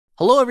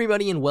Hello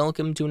everybody and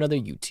welcome to another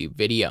YouTube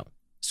video.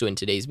 So in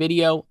today's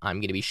video, I'm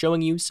going to be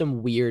showing you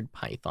some weird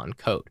Python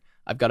code.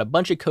 I've got a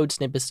bunch of code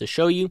snippets to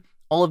show you.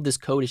 All of this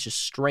code is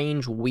just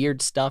strange,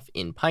 weird stuff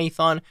in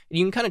Python, and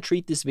you can kind of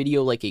treat this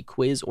video like a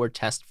quiz or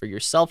test for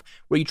yourself,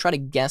 where you try to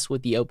guess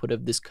what the output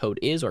of this code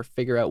is or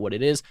figure out what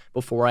it is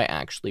before I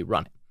actually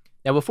run it.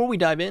 Now, before we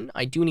dive in,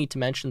 I do need to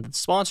mention that the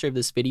sponsor of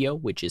this video,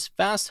 which is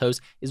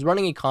Fasthosts, is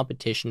running a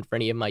competition for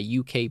any of my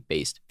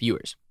UK-based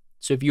viewers.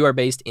 So if you are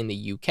based in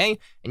the UK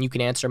and you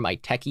can answer my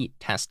techie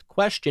test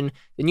question,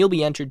 then you'll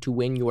be entered to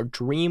win your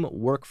dream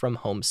work from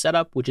home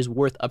setup, which is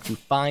worth up to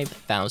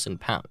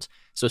 £5,000.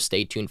 So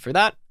stay tuned for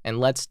that, and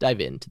let's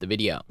dive into the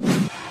video.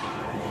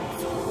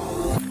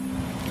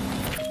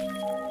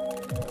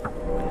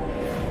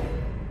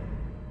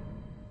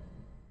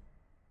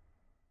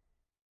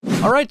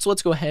 All right, so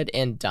let's go ahead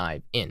and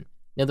dive in.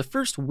 Now, the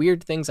first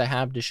weird things I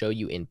have to show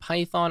you in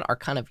Python are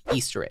kind of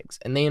Easter eggs,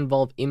 and they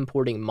involve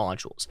importing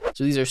modules.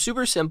 So these are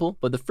super simple,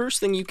 but the first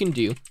thing you can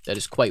do that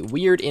is quite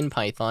weird in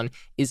Python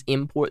is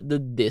import the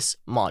this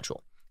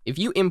module. If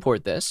you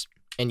import this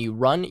and you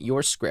run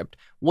your script,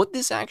 what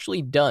this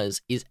actually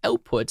does is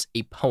outputs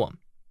a poem.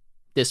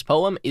 This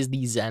poem is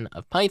the Zen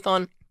of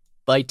Python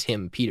by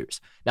Tim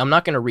Peters. Now, I'm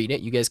not going to read it.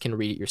 You guys can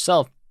read it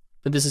yourself,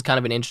 but this is kind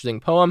of an interesting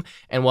poem.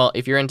 And well,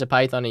 if you're into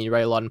Python and you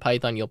write a lot in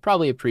Python, you'll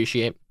probably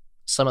appreciate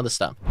some of the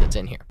stuff that's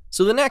in here.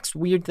 So the next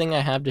weird thing I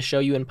have to show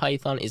you in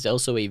Python is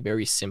also a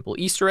very simple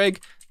Easter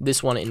egg.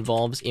 This one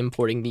involves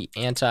importing the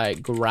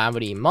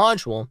antigravity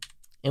module.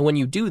 And when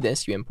you do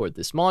this, you import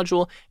this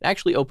module, it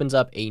actually opens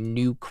up a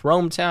new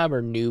Chrome tab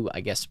or new, I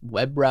guess,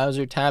 web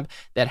browser tab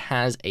that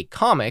has a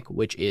comic,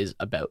 which is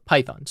about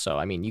Python. So,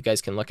 I mean, you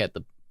guys can look at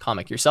the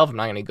comic yourself. I'm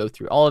not going to go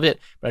through all of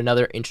it, but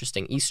another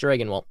interesting Easter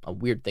egg and, well, a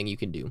weird thing you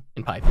can do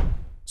in Python.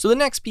 So the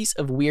next piece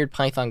of weird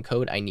Python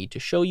code I need to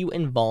show you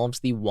involves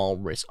the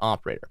Walrus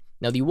Operator.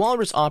 Now, the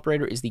Walrus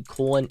Operator is the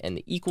colon and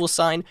the equal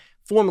sign,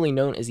 formerly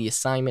known as the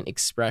assignment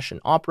expression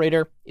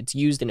operator. It's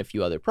used in a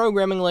few other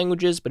programming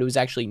languages, but it was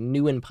actually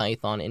new in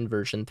Python in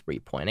version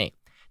 3.8. Now,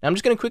 I'm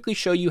just going to quickly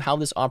show you how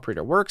this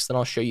operator works, then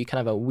I'll show you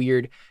kind of a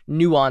weird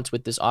nuance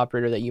with this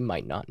operator that you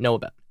might not know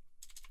about.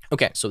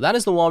 Okay, so that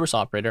is the Walrus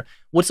Operator.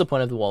 What's the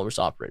point of the Walrus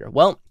Operator?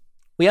 Well,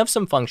 we have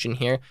some function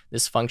here.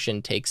 This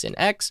function takes in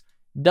x,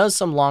 does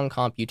some long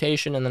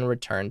computation, and then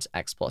returns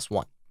x plus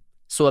 1.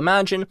 So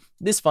imagine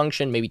this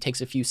function maybe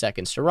takes a few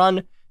seconds to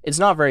run. It's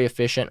not very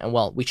efficient, and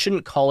well, we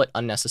shouldn't call it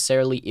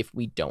unnecessarily if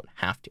we don't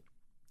have to.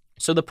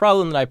 So the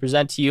problem that I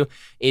present to you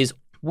is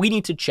we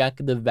need to check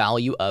the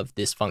value of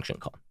this function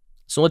call.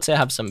 So let's say I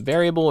have some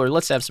variable, or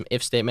let's say I have some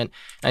if statement,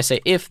 and I say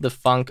if the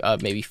func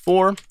of maybe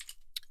 4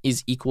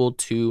 is equal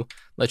to,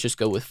 let's just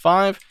go with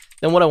 5,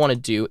 then what I want to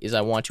do is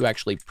I want to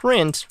actually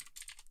print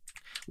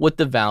what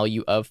the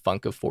value of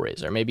func of 4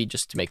 is. Or maybe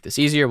just to make this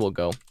easier, we'll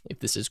go if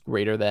this is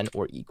greater than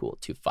or equal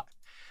to 5.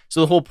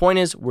 So the whole point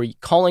is we're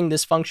calling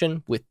this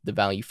function with the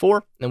value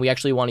 4, and we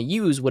actually want to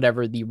use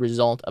whatever the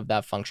result of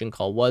that function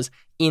call was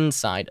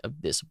inside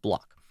of this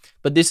block.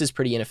 But this is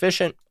pretty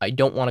inefficient. I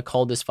don't want to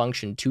call this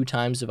function 2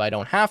 times if I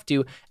don't have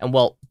to. And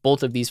well,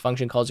 both of these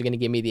function calls are going to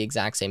give me the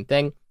exact same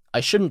thing. I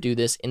shouldn't do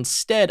this.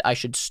 Instead, I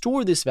should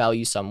store this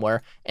value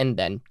somewhere and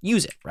then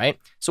use it, right?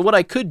 So what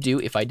I could do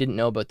if I didn't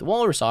know about the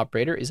Walrus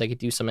Operator is I could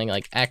do something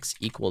like x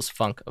equals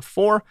func of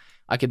 4.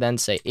 I could then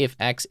say if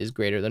x is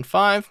greater than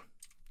 5,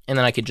 and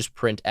then I could just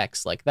print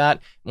x like that,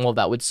 and well,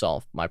 that would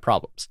solve my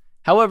problems.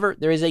 However,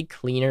 there is a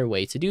cleaner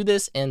way to do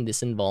this, and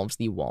this involves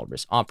the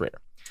Walrus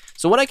Operator.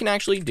 So what I can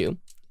actually do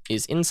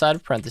is inside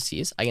of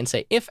parentheses, I can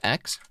say if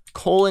x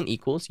colon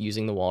equals,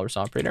 using the Walrus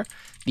Operator,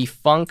 the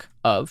func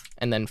of,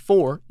 and then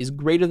 4 is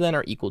greater than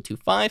or equal to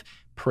 5,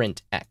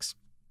 print x.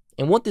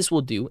 And what this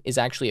will do is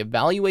actually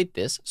evaluate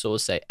this. So we'll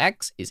say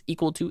x is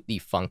equal to the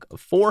func of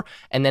 4,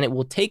 and then it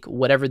will take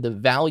whatever the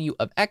value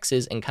of x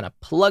is and kind of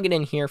plug it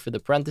in here for the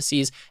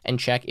parentheses and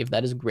check if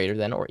that is greater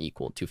than or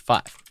equal to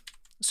 5.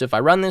 So if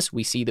I run this,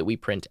 we see that we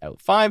print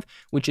out 5,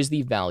 which is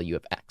the value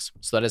of x.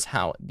 So that is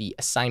how the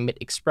assignment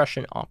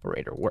expression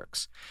operator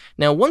works.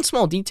 Now, one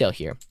small detail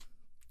here.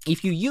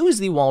 If you use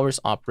the Walrus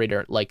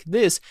Operator like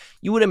this,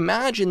 you would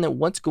imagine that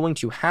what's going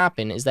to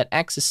happen is that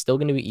x is still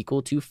going to be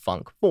equal to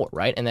func 4,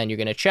 right? And then you're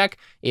going to check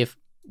if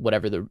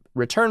whatever the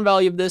return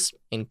value of this,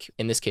 in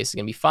this case is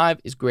going to be 5,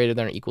 is greater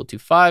than or equal to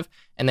 5,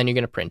 and then you're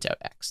going to print out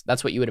x.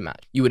 That's what you would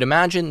imagine. You would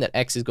imagine that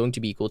x is going to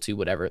be equal to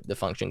whatever the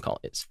function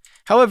call is.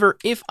 However,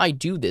 if I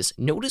do this,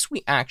 notice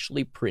we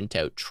actually print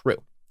out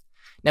true.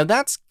 Now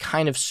that's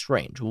kind of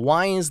strange.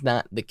 Why is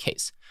that the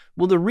case?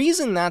 Well, the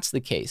reason that's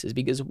the case is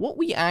because what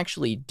we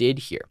actually did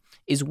here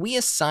is we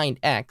assigned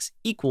x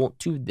equal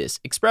to this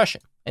expression.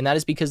 And that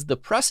is because the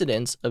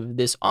precedence of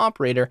this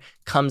operator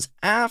comes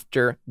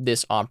after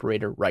this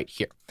operator right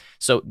here.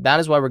 So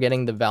that is why we're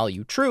getting the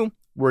value true.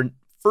 We're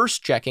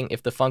first checking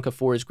if the func of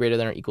 4 is greater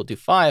than or equal to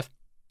 5.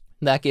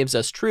 That gives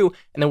us true,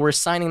 and then we're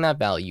assigning that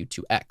value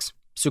to x.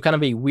 So kind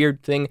of a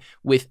weird thing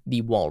with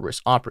the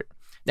Walrus Operator.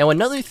 Now,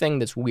 another thing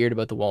that's weird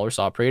about the Walrus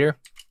Operator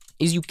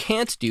is you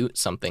can't do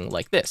something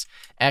like this,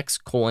 x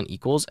colon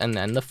equals, and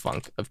then the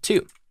func of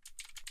 2.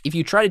 If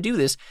you try to do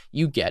this,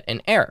 you get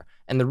an error.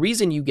 And the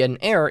reason you get an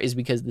error is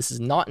because this is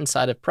not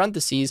inside of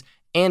parentheses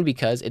and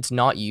because it's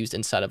not used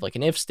inside of like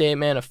an if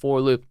statement, a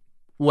for loop,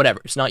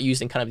 whatever. It's not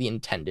used in kind of the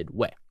intended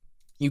way.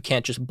 You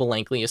can't just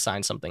blankly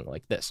assign something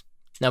like this.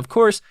 Now, of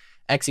course,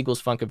 x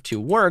equals func of 2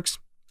 works,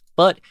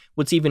 but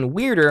what's even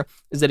weirder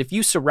is that if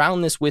you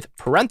surround this with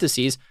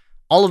parentheses,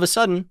 all of a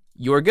sudden,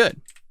 you're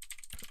good.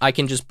 I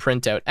can just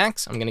print out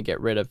x. I'm going to get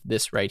rid of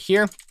this right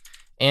here,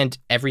 and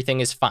everything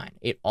is fine.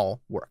 It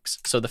all works.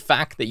 So the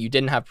fact that you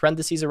didn't have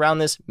parentheses around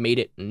this made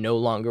it no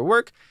longer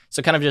work.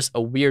 So kind of just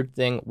a weird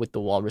thing with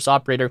the Walrus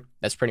operator.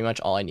 That's pretty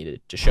much all I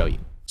needed to show you.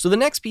 So the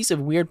next piece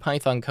of weird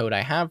Python code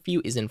I have for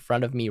you is in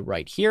front of me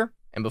right here.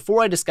 And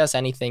before I discuss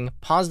anything,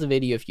 pause the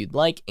video if you'd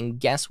like and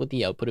guess what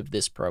the output of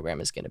this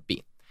program is going to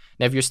be.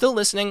 Now, if you're still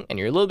listening and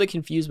you're a little bit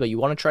confused, but you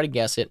want to try to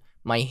guess it,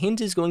 my hint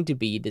is going to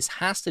be this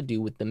has to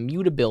do with the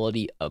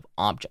mutability of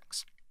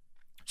objects.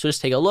 So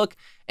just take a look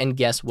and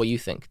guess what you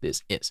think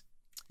this is.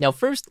 Now,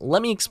 first,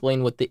 let me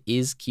explain what the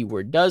is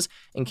keyword does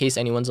in case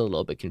anyone's a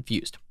little bit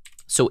confused.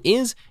 So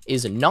is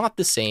not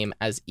the same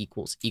as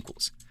equals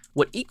equals.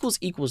 What equals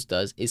equals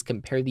does is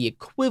compare the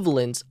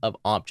equivalence of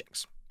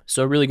objects.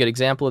 So a really good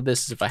example of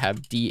this is if I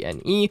have D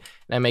and E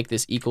and I make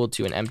this equal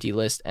to an empty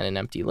list and an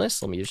empty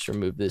list. Let me just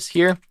remove this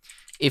here.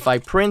 If I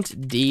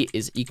print D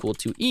is equal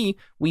to E,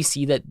 we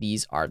see that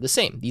these are the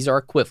same. These are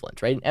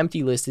equivalent, right? An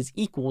empty list is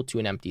equal to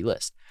an empty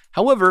list.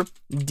 However,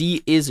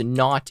 D is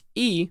not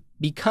E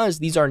because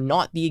these are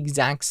not the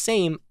exact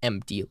same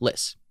empty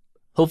lists.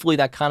 Hopefully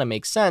that kind of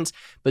makes sense,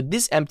 but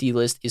this empty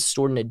list is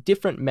stored in a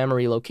different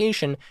memory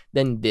location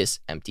than this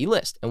empty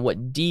list. And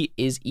what D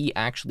is E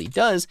actually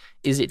does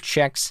is it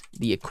checks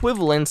the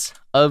equivalence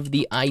of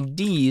the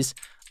IDs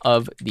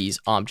of these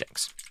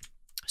objects.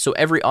 So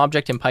every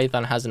object in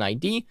Python has an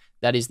ID.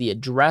 That is the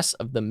address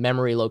of the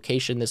memory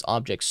location this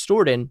object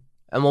stored in.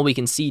 And what we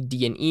can see,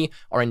 D and E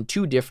are in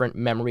 2 different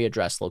memory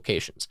address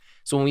locations.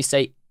 So when we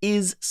say,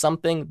 is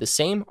something the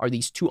same? Are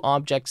these 2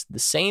 objects the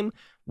same?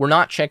 We're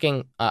not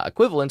checking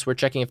equivalence. We're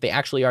checking if they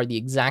actually are the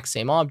exact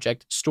same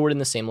object stored in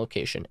the same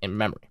location in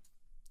memory.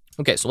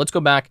 Okay, so let's go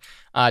back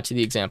to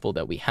the example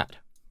that we had.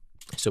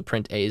 So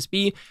print A is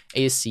B,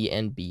 A is C,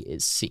 and B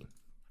is C.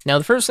 Now,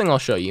 the first thing I'll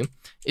show you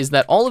is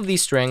that all of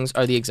these strings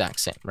are the exact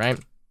same, right?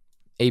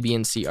 A, B,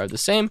 and C are the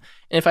same.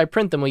 And if I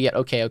print them, we get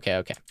okay, okay,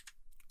 okay.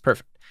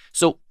 Perfect.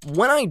 So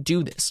when I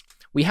do this,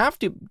 we have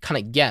to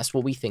kind of guess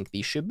what we think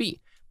these should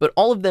be. But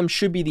all of them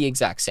should be the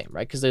exact same,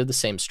 right? Because they're the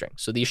same string.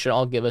 So these should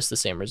all give us the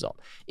same result.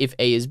 If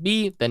A is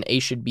B, then A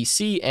should be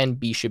C, and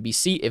B should be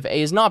C. If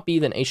A is not B,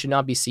 then A should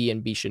not be C,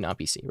 and B should not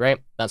be C, right?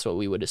 That's what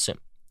we would assume.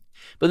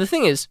 But the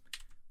thing is,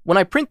 when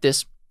I print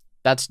this,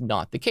 that's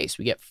not the case.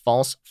 We get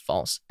false,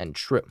 false, and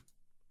true.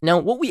 Now,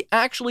 what we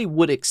actually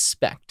would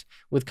expect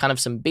with kind of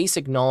some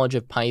basic knowledge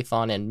of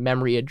Python and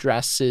memory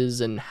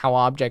addresses and how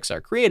objects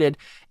are created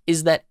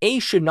is that A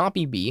should not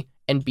be B,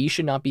 and B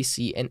should not be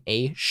C, and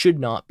A should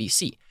not be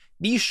C.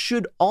 These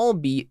should all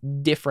be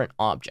different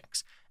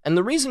objects. And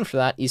the reason for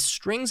that is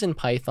strings in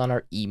Python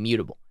are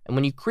immutable. And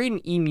when you create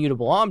an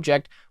immutable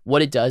object,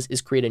 what it does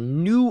is create a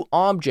new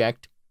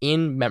object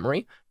in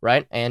memory,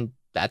 right? And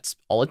that's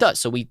all it does.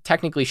 So we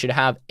technically should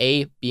have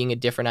A being a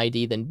different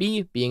ID than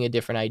B, being a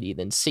different ID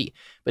than C.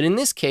 But in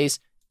this case,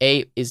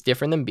 A is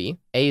different than B,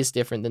 A is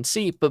different than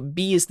C, but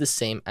B is the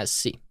same as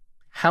C.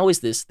 How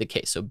is this the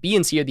case? So B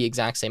and C are the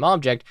exact same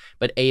object,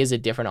 but A is a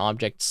different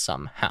object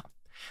somehow.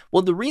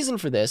 Well, the reason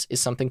for this is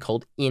something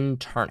called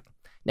interning.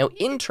 Now,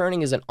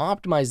 interning is an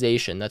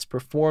optimization that's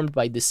performed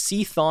by the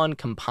Python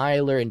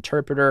compiler,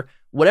 interpreter,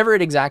 whatever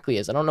it exactly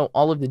is. I don't know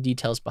all of the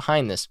details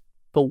behind this,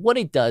 but what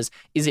it does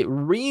is it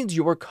reads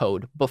your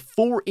code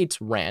before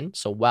it's ran,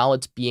 so while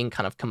it's being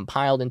kind of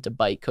compiled into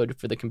bytecode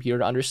for the computer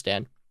to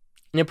understand,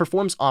 and it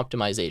performs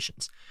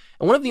optimizations.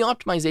 And one of the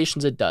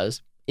optimizations it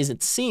does is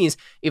it sees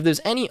if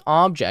there's any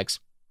objects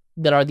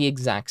that are the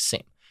exact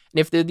same. And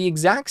if they're the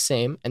exact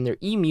same and they're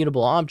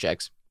immutable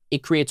objects,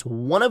 it creates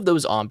one of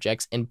those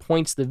objects and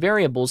points the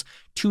variables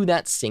to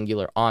that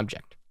singular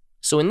object.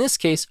 So in this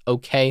case,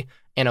 okay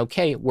and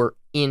okay were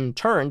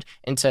interned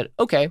and said,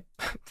 okay,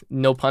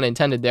 no pun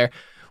intended there.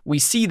 We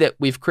see that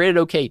we've created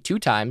okay 2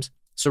 times.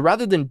 So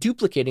rather than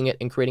duplicating it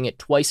and creating it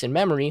twice in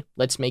memory,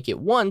 let's make it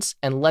once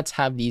and let's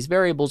have these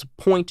variables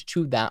point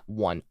to that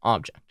one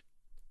object.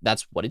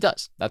 That's what it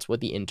does. That's what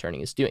the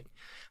interning is doing.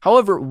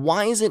 However,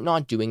 why is it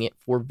not doing it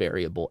for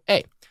variable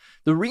A?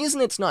 The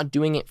reason it's not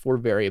doing it for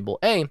variable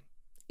A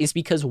is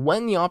because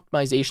when the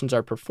optimizations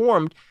are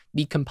performed,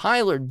 the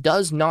compiler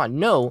does not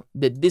know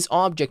that this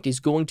object is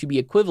going to be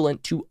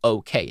equivalent to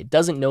OK. It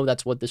doesn't know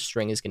that's what the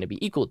string is going to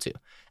be equal to.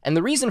 And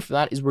the reason for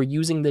that is we're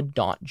using the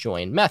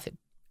 .join method.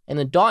 And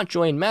the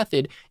 .join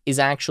method is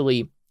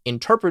actually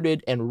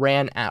interpreted and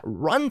ran at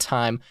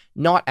runtime,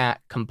 not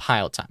at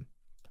compile time.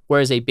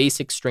 Whereas a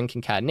basic string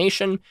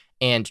concatenation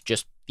and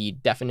just the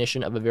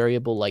definition of a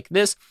variable like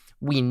this,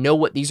 we know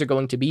what these are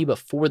going to be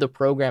before the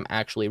program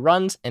actually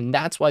runs, and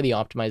that's why the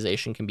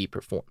optimization can be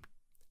performed.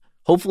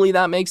 Hopefully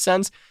that makes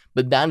sense,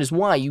 but that is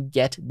why you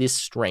get this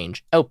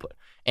strange output.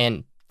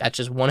 And That's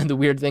just one of the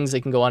weird things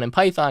that can go on in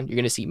Python. You're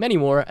going to see many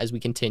more as we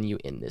continue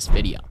in this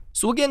video.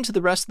 So we'll get into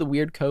the rest of the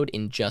weird code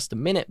in just a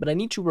minute, but I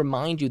need to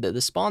remind you that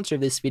the sponsor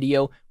of this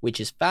video, which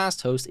is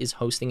Fasthosts, is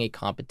hosting a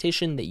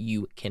competition that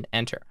you can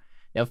enter.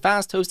 Now,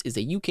 Fasthosts is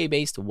a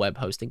UK-based web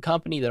hosting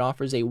company that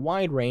offers a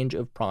wide range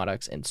of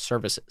products and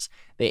services.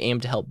 They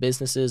aim to help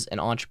businesses and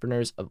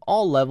entrepreneurs of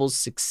all levels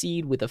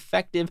succeed with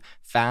effective,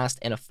 fast,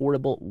 and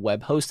affordable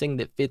web hosting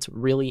that fits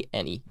really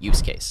any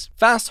use case.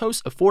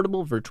 Fasthosts'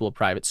 affordable virtual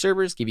private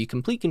servers give you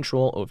complete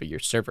control over your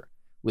server.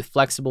 With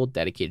flexible,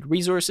 dedicated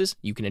resources,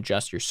 you can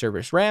adjust your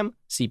server's RAM,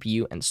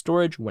 CPU, and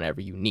storage whenever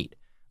you need.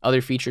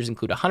 Other features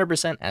include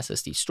 100%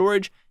 SSD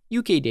storage,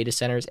 UK data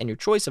centers, and your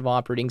choice of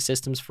operating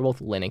systems for both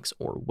Linux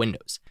or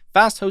Windows.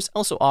 Fasthosts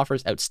also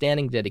offers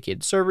outstanding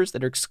dedicated servers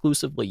that are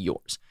exclusively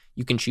yours.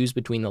 You can choose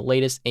between the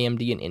latest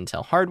AMD and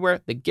Intel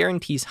hardware that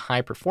guarantees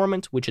high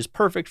performance, which is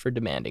perfect for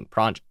demanding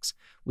projects.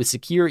 With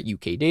secure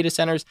UK data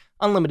centers,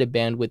 unlimited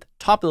bandwidth,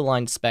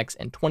 top-of-the-line specs,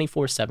 and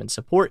 24/7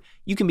 support,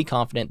 you can be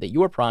confident that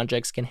your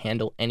projects can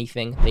handle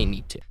anything they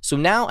need to. So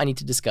now I need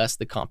to discuss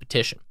the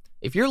competition.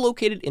 If you're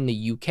located in the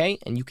UK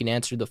and you can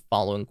answer the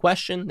following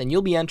question, then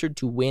you'll be entered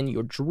to win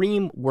your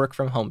dream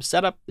work-from-home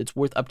setup that's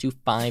worth up to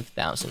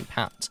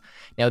 £5,000.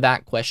 Now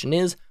that question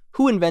is,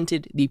 who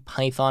invented the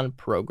Python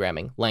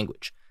programming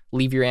language?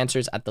 Leave your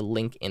answers at the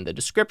link in the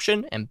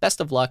description, and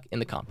best of luck in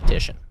the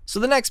competition. So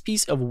the next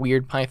piece of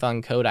weird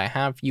Python code I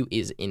have for you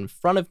is in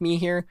front of me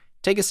here.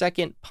 Take a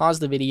second, pause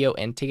the video,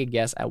 and take a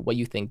guess at what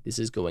you think this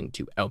is going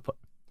to output.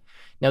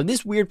 Now,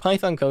 this weird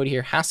Python code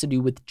here has to do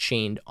with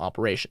chained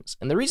operations.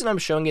 And the reason I'm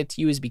showing it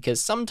to you is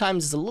because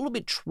sometimes it's a little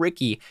bit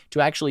tricky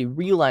to actually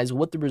realize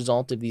what the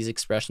result of these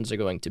expressions are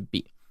going to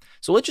be.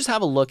 So let's just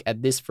have a look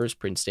at this first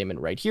print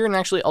statement right here. And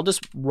actually, I'll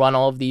just run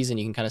all of these and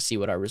you can kind of see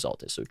what our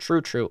result is. So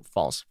true, true,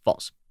 false,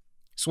 false.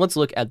 So let's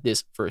look at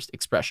this first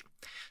expression.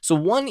 So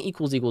 1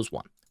 equals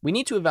 1. We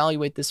need to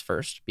evaluate this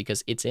first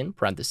because it's in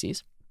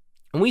parentheses.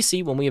 And we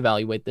see when we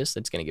evaluate this,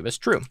 that's going to give us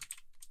true.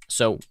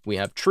 So we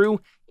have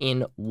true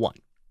in 1.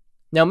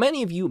 Now,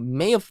 many of you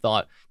may have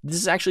thought this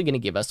is actually going to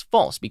give us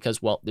false because,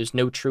 well, there's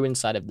no true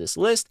inside of this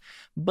list.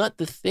 But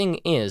the thing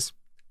is,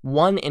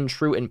 1 and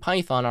true in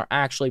Python are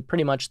actually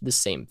pretty much the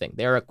same thing.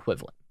 They're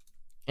equivalent.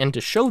 And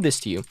to show this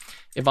to you,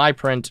 if I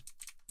print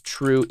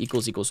true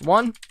equals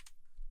 1,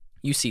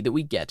 you see that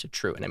we get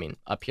true. And I mean,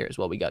 up here as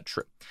well, we got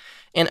true.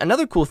 And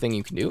another cool thing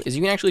you can do is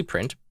you can actually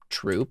print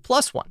true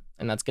plus 1.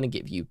 And that's going to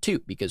give you 2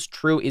 because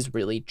true is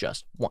really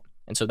just 1.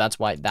 And so that's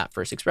why that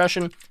first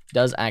expression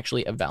does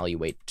actually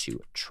evaluate to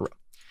true.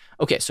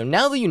 Okay, so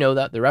now that you know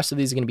that, the rest of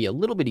these are going to be a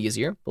little bit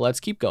easier, but let's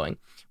keep going.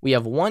 We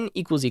have 1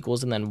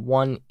 equals and then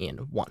 1 in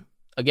 1.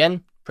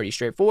 Again, pretty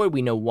straightforward.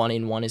 We know 1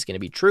 in 1 is going to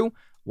be true.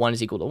 1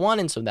 is equal to 1,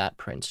 and so that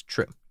prints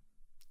true.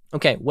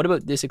 Okay, what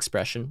about this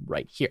expression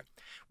right here?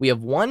 We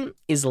have 1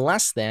 is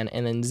less than,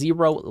 and then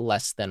 0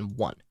 less than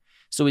 1.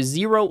 So is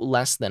 0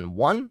 less than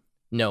 1?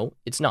 No,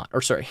 it's not.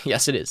 Or sorry,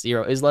 yes, it is.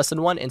 0 is less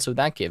than 1, and so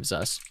that gives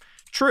us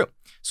true.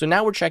 So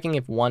now we're checking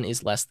if 1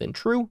 is less than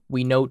true.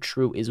 We know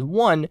true is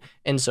 1,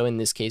 and so in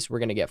this case, we're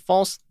going to get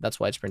false. That's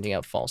why it's printing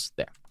out false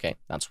there. Okay,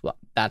 that's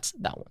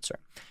that one,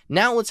 sorry.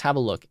 Now let's have a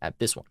look at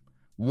this one.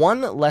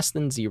 1 less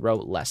than 0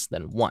 less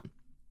than 1.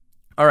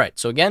 All right,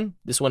 so again,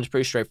 this one is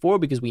pretty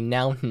straightforward because we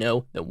now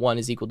know that 1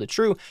 is equal to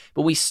true,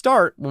 but we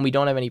start, when we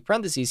don't have any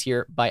parentheses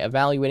here, by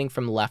evaluating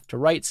from left to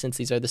right since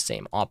these are the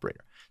same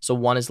operator. So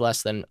 1 is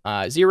less than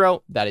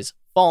 0, that is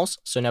false.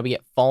 So now we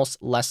get false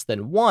less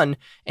than 1,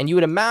 and you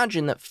would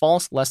imagine that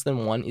false less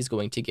than 1 is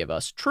going to give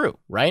us true,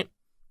 right?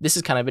 This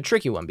is kind of a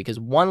tricky one because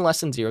 1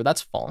 less than 0,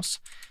 that's false.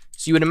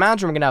 So you would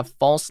imagine we're going to have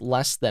false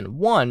less than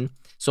 1.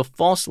 So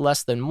false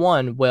less than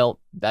 1, well,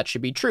 that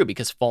should be true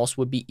because false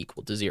would be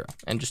equal to 0.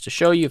 And just to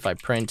show you, if I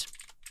print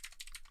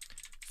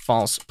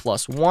false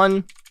plus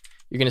 1,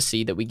 you're going to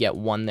see that we get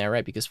 1 there,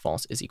 right? Because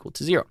false is equal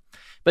to 0.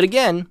 But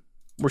again,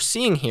 we're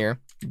seeing here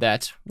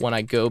that when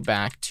I go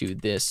back to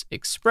this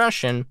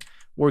expression,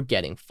 we're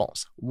getting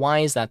false. Why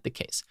is that the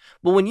case?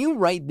 Well, when you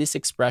write this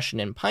expression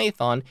in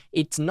Python,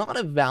 it's not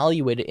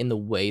evaluated in the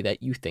way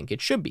that you think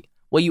it should be.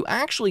 What you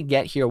actually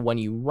get here when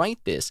you write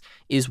this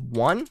is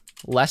 1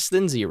 less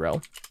than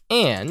 0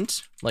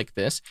 and, like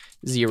this,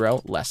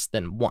 0 less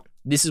than 1.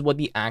 This is what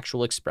the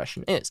actual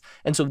expression is.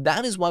 And so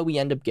that is why we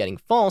end up getting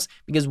false,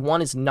 because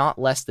 1 is not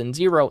less than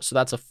 0, so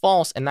that's a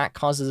false, and that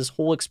causes this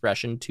whole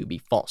expression to be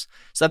false.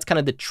 So that's kind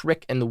of the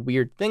trick and the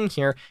weird thing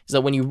here, is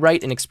that when you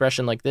write an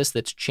expression like this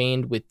that's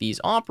chained with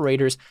these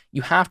operators,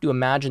 you have to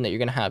imagine that you're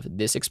going to have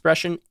this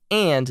expression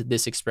and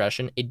this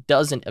expression. It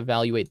doesn't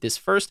evaluate this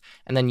first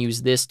and then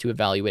use this to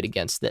evaluate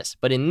against this.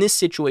 But in this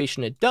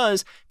situation, it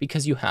does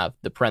because you have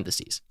the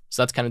parentheses.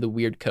 So that's kind of the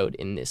weird code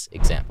in this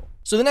example.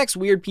 So the next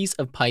weird piece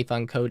of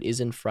Python code is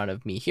in front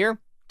of me here.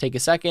 Take a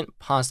second,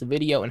 pause the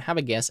video, and have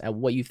a guess at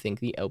what you think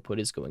the output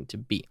is going to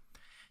be.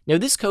 Now,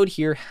 this code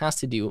here has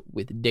to do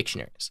with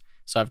dictionaries.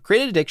 So I've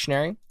created a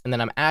dictionary, and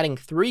then I'm adding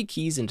 3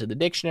 keys into the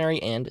dictionary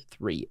and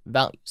 3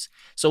 values.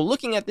 So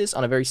looking at this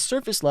on a very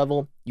surface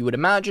level, you would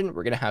imagine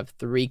we're going to have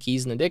 3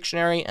 keys in the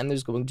dictionary, and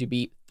there's going to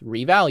be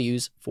 3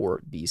 values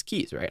for these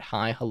keys, right?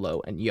 Hi,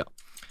 hello, and yo.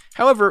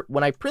 However,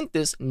 when I print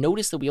this,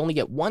 notice that we only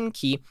get 1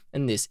 key,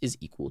 and this is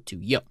equal to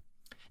yo.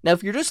 Now,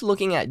 if you're just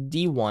looking at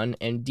D1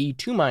 and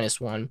D2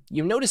 minus 1,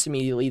 you notice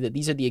immediately that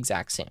these are the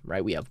exact same,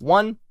 right? We have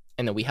 1,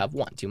 and then we have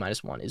 1. 2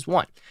 minus 1 is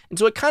 1. And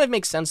so it kind of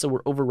makes sense that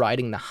we're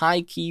overriding the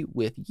hi key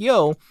with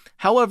yo.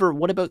 However,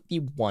 what about the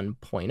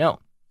 1.0?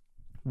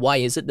 Why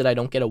is it that I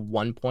don't get a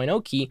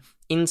 1.0 key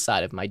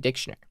inside of my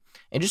dictionary?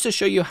 And just to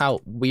show you how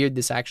weird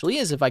this actually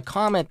is, if I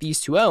comment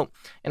these two out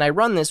and I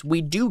run this,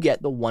 we do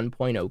get the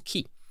 1.0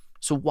 key.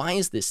 So why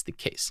is this the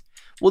case?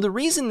 Well, the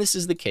reason this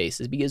is the case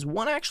is because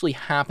what actually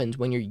happens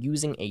when you're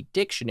using a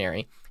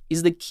dictionary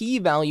is the key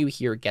value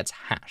here gets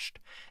hashed.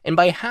 And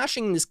by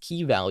hashing this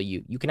key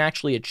value, you can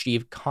actually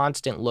achieve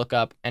constant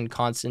lookup and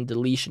constant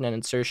deletion and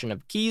insertion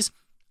of keys.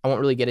 I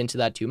won't really get into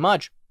that too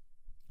much,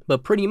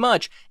 but pretty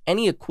much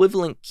any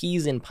equivalent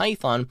keys in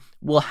Python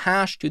will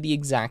hash to the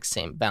exact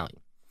same value.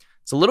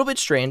 It's a little bit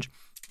strange,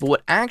 but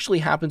what actually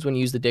happens when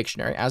you use the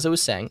dictionary, as I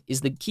was saying,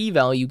 is the key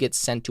value gets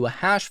sent to a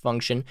hash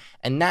function,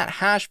 and that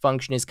hash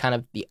function is kind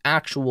of the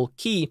actual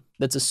key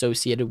that's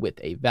associated with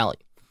a value.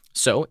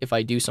 So if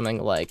I do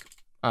something like,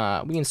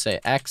 we can say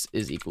x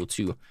is equal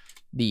to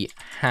the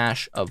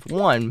hash of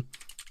 1,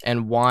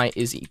 and y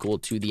is equal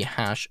to the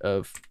hash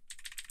of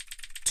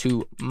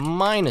 2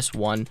 minus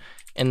 1,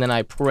 and then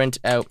I print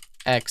out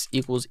x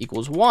equals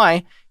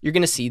y, you're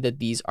going to see that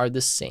these are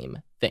the same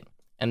thing.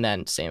 And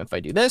then same if I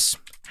do this,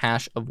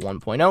 hash of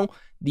 1.0,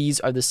 these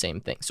are the same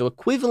thing. So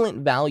equivalent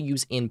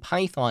values in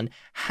Python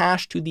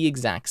hash to the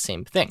exact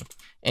same thing.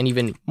 And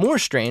even more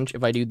strange,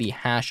 if I do the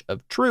hash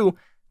of true,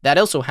 that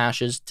also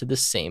hashes to the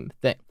same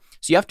thing.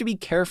 So you have to be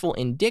careful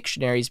in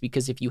dictionaries,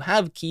 because if you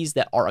have keys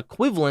that are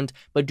equivalent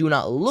but do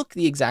not look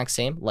the exact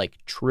same,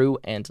 like true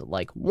and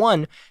like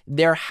 1,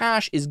 their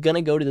hash is going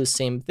to go to the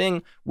same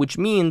thing, which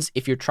means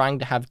if you're trying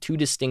to have 2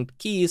 distinct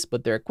keys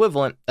but they're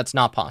equivalent, that's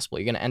not possible.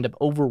 You're going to end up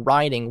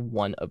overriding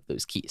one of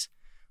those keys.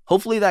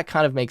 Hopefully that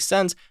kind of makes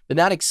sense, but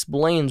that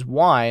explains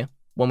why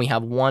when we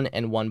have 1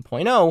 and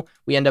 1.0,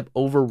 we end up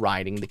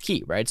overriding the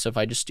key, right? So if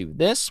I just do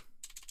this,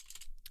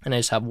 and I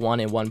just have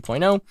 1 and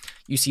 1.0,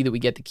 you see that we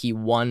get the key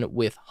 1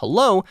 with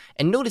hello,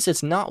 and notice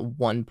it's not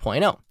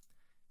 1.0.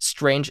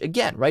 Strange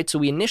again, right? So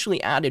we initially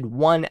added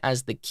 1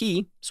 as the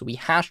key, so we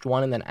hashed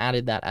 1 and then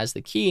added that as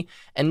the key,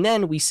 and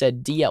then we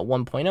said d at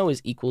 1.0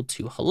 is equal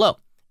to hello.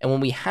 And when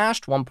we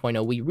hashed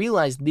 1.0, we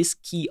realized this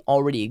key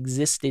already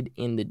existed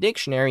in the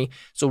dictionary,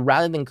 so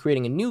rather than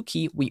creating a new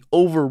key, we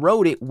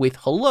overrode it with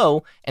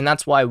hello, and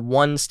that's why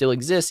 1 still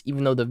exists,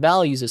 even though the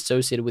value is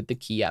associated with the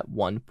key at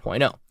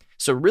 1.0.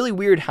 So really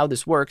weird how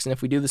this works, and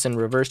if we do this in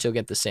reverse, you'll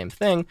get the same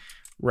thing,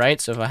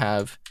 right? So if I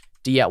have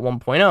d at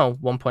 1.0,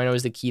 1.0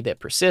 is the key that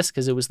persists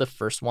because it was the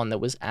first one that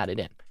was added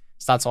in.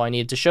 So that's all I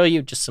needed to show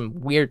you, just some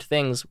weird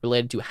things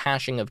related to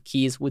hashing of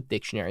keys with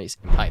dictionaries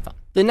in Python.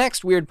 The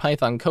next weird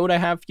Python code I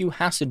have for you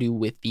has to do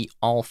with the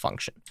all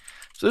function.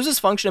 So there's this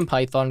function in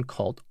Python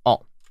called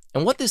all.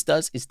 And what this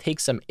does is take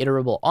some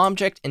iterable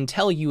object and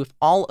tell you if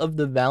all of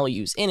the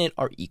values in it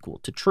are equal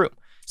to true.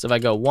 So if I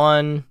go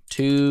 1,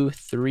 2,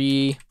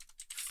 3,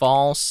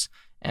 false,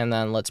 and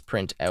then let's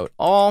print out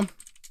all,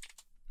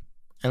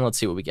 and let's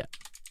see what we get.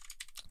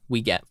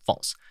 We get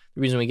false.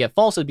 The reason we get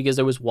false is because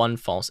there was 1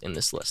 false in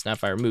this list. Now,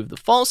 if I remove the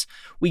false,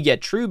 we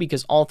get true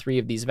because all 3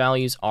 of these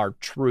values are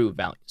true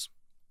values.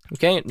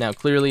 Okay, now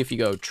clearly if you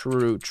go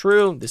true,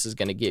 true, this is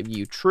going to give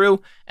you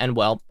true, and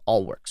well,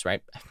 all works,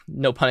 right?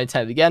 No pun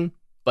intended again,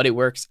 but it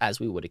works as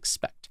we would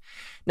expect.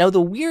 Now,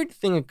 the weird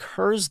thing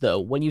occurs, though,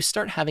 when you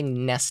start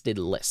having nested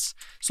lists.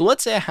 So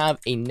let's say I have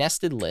a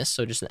nested list,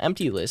 so just an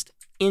empty list,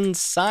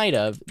 inside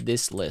of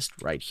this list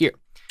right here.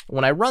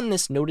 When I run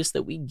this, notice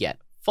that we get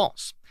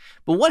false.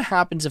 But what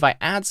happens if I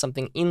add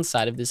something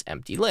inside of this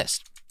empty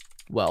list?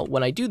 Well,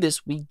 when I do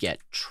this, we get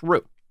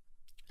true.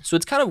 So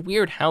it's kind of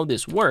weird how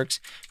this works.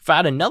 If I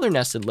add another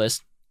nested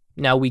list,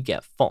 now we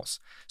get false.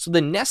 So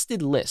the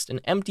nested list,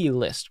 an empty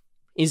list,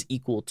 is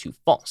equal to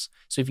false.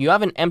 So if you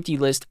have an empty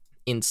list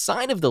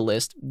inside of the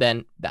list,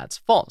 then that's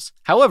false.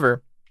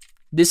 However,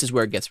 this is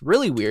where it gets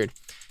really weird.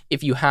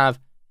 If you have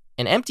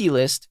an empty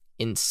list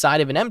inside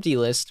of an empty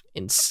list,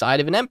 inside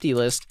of an empty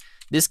list,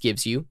 this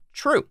gives you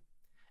true.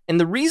 And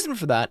the reason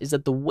for that is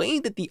that the way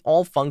that the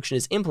all function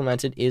is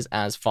implemented is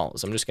as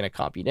follows. I'm just going to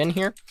copy it in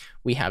here.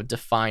 We have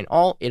define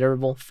all,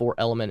 iterable, for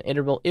element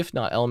iterable, if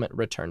not element,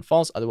 return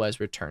false, otherwise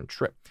return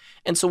true.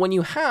 And so when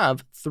you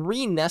have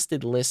 3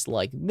 nested lists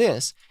like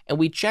this, and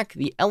we check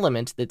the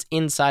element that's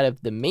inside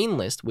of the main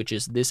list, which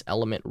is this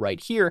element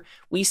right here,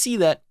 we see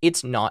that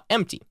it's not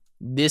empty.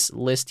 This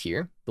list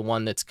here, the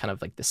one that's kind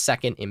of like the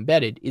second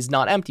embedded, is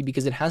not empty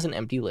because it has an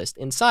empty list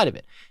inside of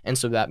it. And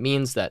so that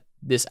means that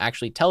this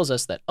actually tells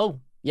us that, oh,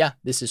 yeah,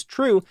 this is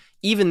true,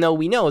 even though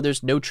we know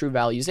there's no true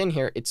values in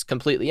here. It's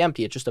completely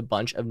empty. It's just a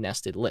bunch of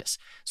nested lists.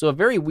 So a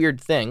very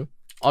weird thing,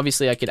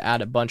 Obviously, I could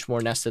add a bunch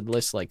more nested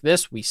lists like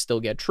this. We still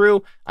get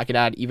true. I could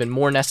add even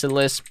more nested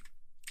lists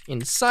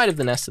inside of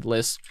the nested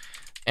list,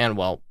 and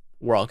well,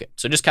 we're all good.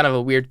 So just kind of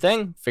a weird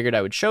thing. Figured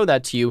I would show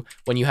that to you.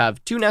 When you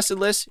have 2 nested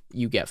lists,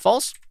 you get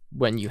false.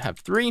 When you have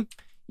 3,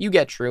 you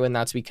get true, and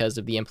that's because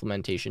of the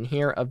implementation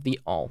here of the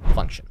all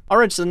function. All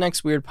right, so the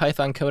next weird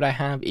Python code I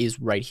have is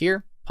right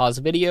here. Pause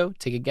the video,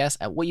 take a guess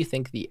at what you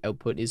think the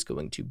output is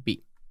going to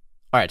be.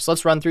 All right, so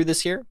let's run through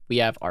this here. We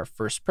have our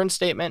first print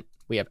statement.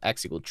 We have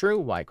x equals true,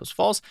 y equals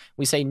false.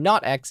 We say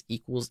not x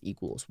equals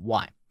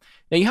y.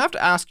 Now you have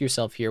to ask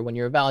yourself here when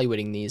you're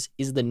evaluating these,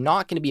 is the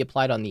not going to be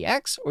applied on the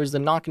x, or is the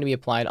not going to be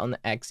applied on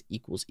the x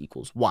equals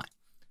y?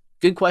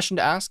 Good question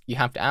to ask. You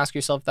have to ask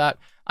yourself that.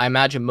 I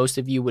imagine most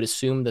of you would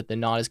assume that the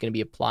not is going to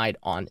be applied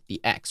on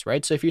the x,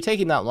 right? So if you're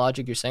taking that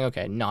logic, you're saying,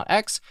 okay, not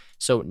x,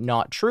 so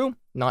not true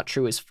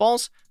is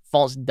false,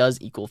 false does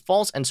equal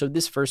false, and so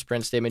this first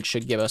print statement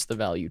should give us the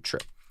value true.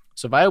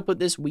 So if I output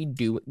this, we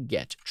do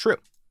get true.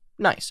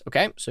 Nice,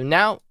 okay? So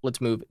now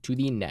let's move to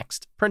the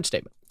next print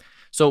statement.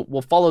 So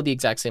we'll follow the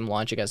exact same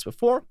logic as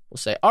before. We'll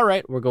say, all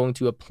right, we're going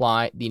to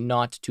apply the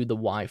not to the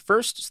y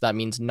first. So that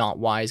means not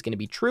y is going to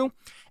be true.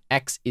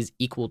 X is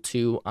equal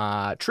to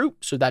true.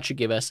 So that should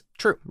give us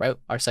true, right?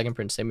 Our second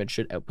print statement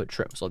should output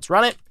true. So let's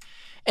run it.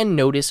 And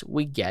notice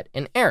we get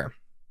an error.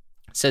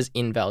 It says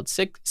invalid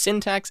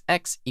syntax,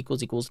 x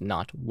equals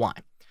not y.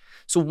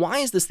 So why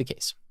is this the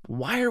case?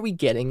 Why are we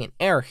getting an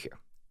error here?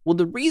 Well,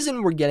 the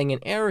reason we're getting an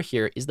error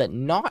here is that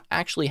not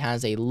actually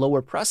has a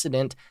lower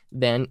precedent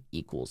than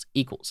equals.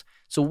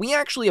 So we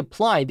actually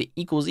apply the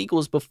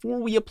equals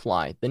before we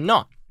apply the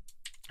not.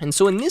 And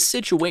so in this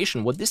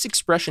situation, what this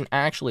expression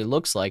actually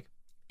looks like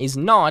is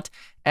not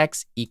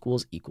x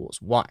equals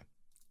y.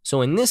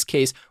 So in this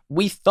case,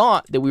 we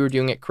thought that we were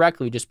doing it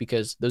correctly just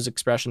because those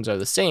expressions are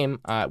the same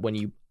when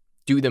you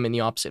do them in the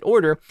opposite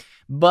order,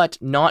 but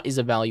not is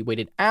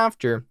evaluated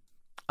after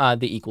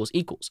the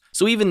equals.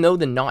 So even though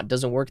the not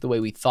doesn't work the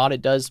way we thought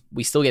it does,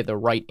 we still get the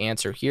right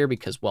answer here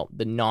because, well,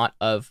 the not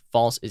of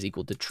false is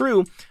equal to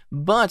true.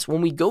 But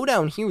when we go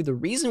down here, the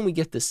reason we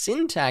get the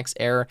syntax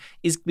error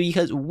is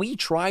because we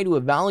try to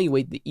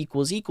evaluate the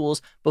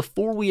equals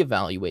before we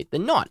evaluate the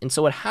not. And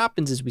so what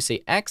happens is we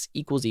say x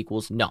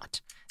equals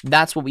not.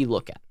 That's what we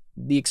look at.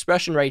 The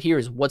expression right here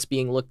is what's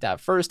being looked at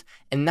first,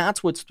 and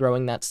that's what's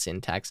throwing that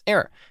syntax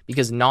error,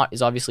 because not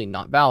is obviously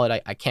not valid.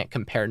 I can't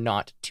compare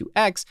not to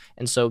x,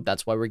 and so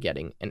that's why we're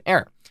getting an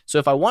error. So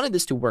if I wanted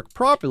this to work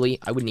properly,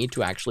 I would need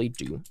to actually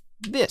do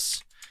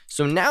this.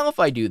 So now if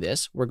I do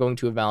this, we're going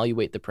to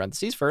evaluate the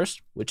parentheses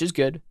first, which is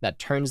good. That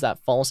turns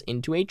that false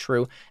into a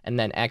true, and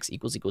then x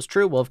equals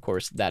true. Well, of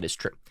course, that is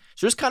true.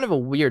 So it's kind of a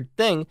weird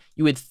thing.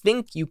 You would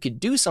think you could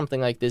do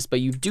something like this,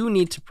 but you do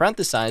need to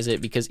parenthesize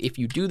it, because if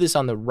you do this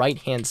on the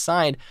right-hand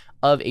side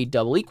of a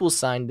double equals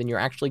sign, then you're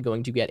actually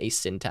going to get a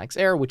syntax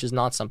error, which is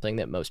not something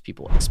that most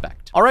people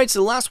expect. All right, so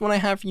the last one I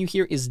have for you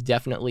here is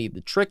definitely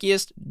the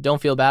trickiest.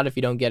 Don't feel bad if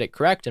you don't get it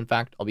correct. In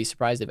fact, I'll be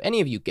surprised if any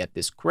of you get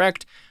this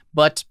correct,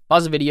 but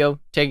pause the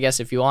video, take a guess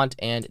if you want,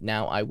 and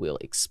now I will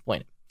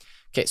explain it.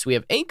 Okay, so we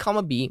have a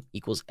comma b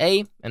equals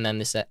a, and then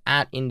this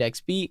at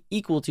index b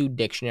equal to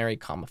dictionary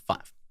comma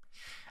 5.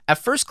 At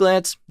first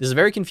glance, this is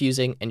very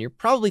confusing, and you're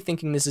probably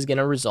thinking this is going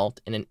to result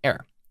in an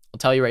error. I'll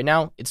tell you right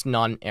now, it's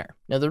not an error.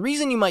 Now, the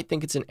reason you might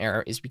think it's an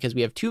error is because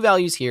we have 2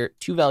 values here,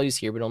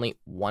 but only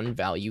 1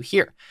 value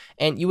here.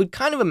 And you would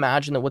kind of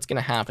imagine that what's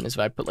going to happen is if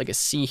I put like a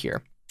C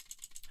here,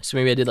 so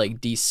maybe I did like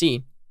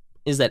DC,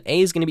 is that A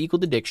is going to be equal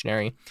to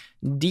dictionary,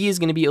 D is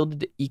going to be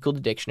equal to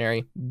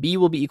dictionary, B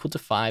will be equal to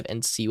 5,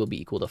 and C will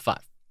be equal to 5.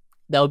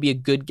 That would be a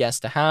good guess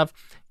to have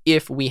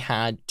if we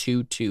had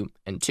 2, 2,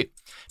 and 2.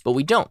 But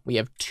we don't. We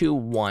have 2,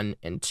 1,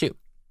 and 2.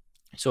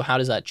 So how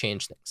does that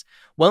change things?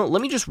 Well,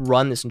 let me just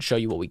run this and show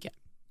you what we get.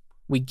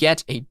 We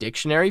get a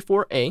dictionary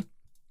for A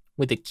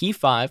with a key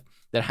 5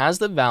 that has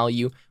the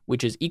value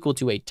which is equal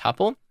to a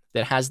tuple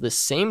that has the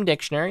same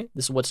dictionary.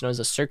 This is what's known as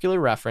a circular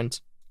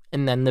reference,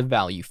 and then the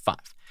value 5.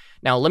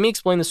 Now, let me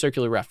explain the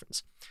circular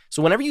reference.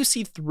 So whenever you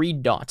see 3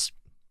 dots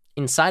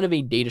inside of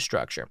a data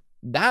structure,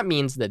 that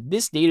means that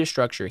this data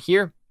structure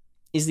here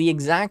is the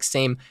exact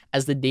same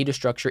as the data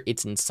structure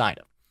it's inside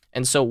of.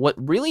 And so what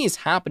really is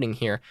happening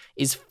here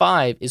is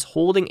 5 is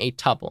holding a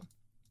tuple,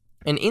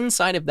 and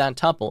inside of that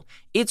tuple,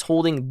 it's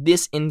holding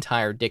this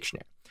entire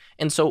dictionary.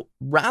 And so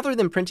rather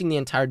than printing the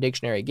entire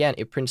dictionary again,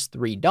 it prints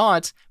 3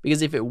 dots,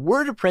 because if it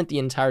were to print the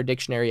entire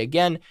dictionary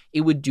again,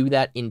 it would do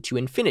that into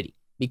infinity.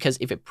 Because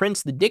if it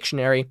prints the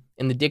dictionary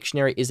and the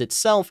dictionary is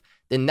itself,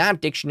 then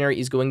that dictionary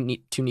is going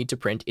to need to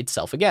print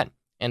itself again.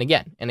 And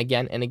again, and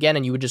again, and again,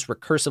 and you would just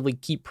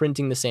recursively keep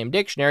printing the same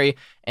dictionary,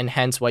 and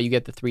hence why you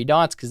get the 3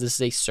 dots, because this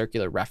is a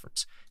circular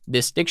reference.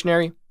 This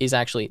dictionary is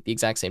actually the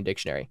exact same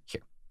dictionary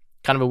here.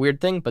 Kind of a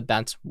weird thing, but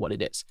that's what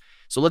it is.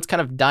 So let's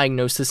kind of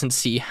diagnose this and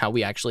see how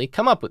we actually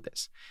come up with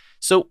this.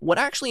 So what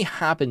actually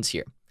happens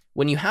here,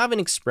 when you have an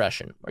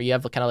expression, or you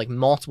have kind of like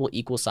multiple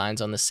equal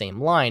signs on the same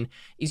line,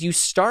 is you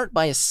start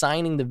by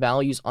assigning the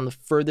values on the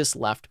furthest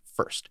left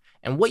first.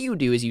 And what you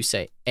do is you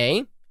say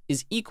A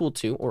is equal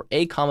to, or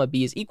A comma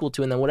B is equal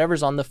to, and then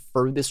whatever's on the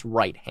furthest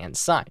right-hand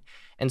side.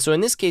 And so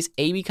in this case,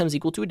 A becomes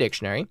equal to a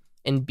dictionary,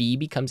 and B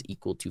becomes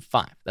equal to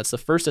 5. That's the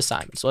first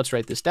assignment. So let's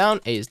write this down.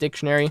 A is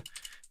dictionary,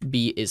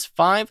 B is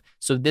 5.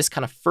 So this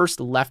kind of first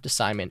left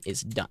assignment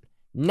is done.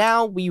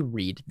 Now we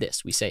read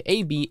this. We say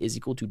AB is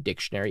equal to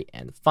dictionary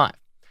and 5.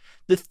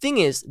 The thing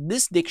is,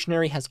 this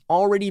dictionary has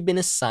already been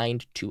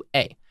assigned to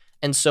A.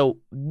 And so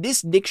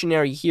this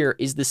dictionary here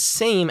is the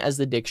same as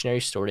the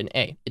dictionary stored in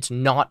A. It's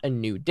not a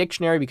new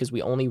dictionary because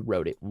we only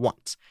wrote it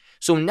once.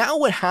 So now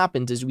what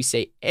happens is we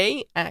say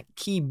A at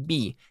key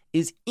B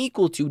is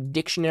equal to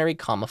dictionary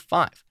comma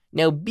 5.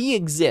 Now B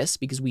exists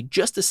because we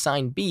just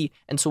assigned B,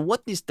 and so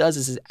what this does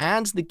is it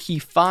adds the key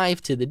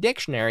 5 to the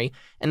dictionary,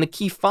 and the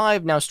key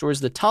 5 now stores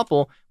the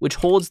tuple which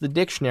holds the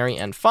dictionary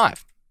and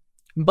 5.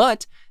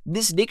 But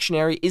this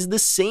dictionary is the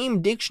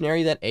same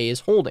dictionary that A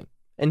is holding.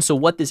 And so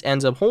what this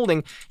ends up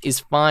holding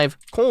is 5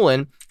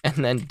 colon,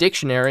 and then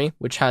dictionary,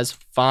 which has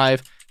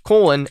 5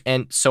 colon,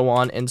 and so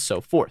on and so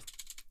forth.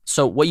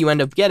 So what you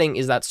end up getting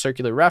is that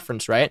circular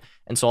reference, right?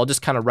 And so I'll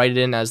just kind of write it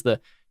in as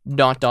the ...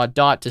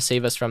 to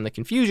save us from the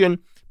confusion,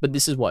 but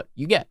this is what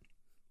you get.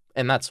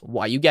 And that's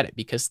why you get it,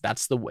 because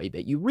that's the way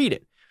that you read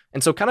it.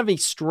 And so kind of a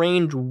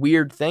strange,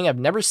 weird thing. I've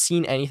never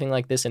seen anything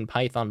like this in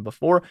Python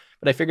before,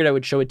 but I figured I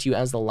would show it to you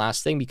as the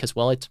last thing because,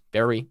 well, it's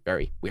very,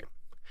 very weird.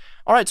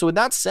 All right, so with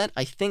that said,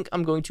 I think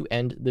I'm going to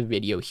end the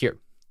video here.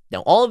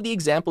 Now, all of the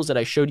examples that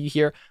I showed you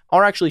here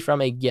are actually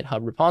from a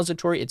GitHub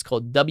repository. It's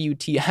called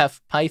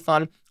WTF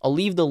Python. I'll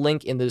leave the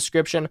link in the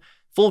description.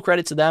 Full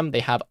credit to them. They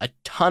have a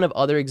ton of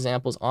other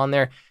examples on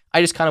there.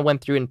 I just kind of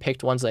went through and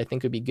picked ones that I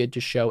think would be good to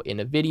show in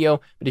a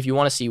video. But if you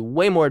want to see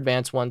way more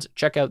advanced ones,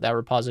 check out that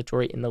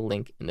repository in the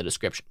link in the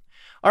description.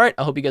 All right,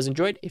 I hope you guys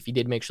enjoyed. If you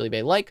did, make sure you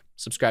leave a like,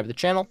 subscribe to the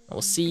channel, and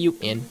we'll see you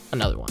in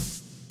another one.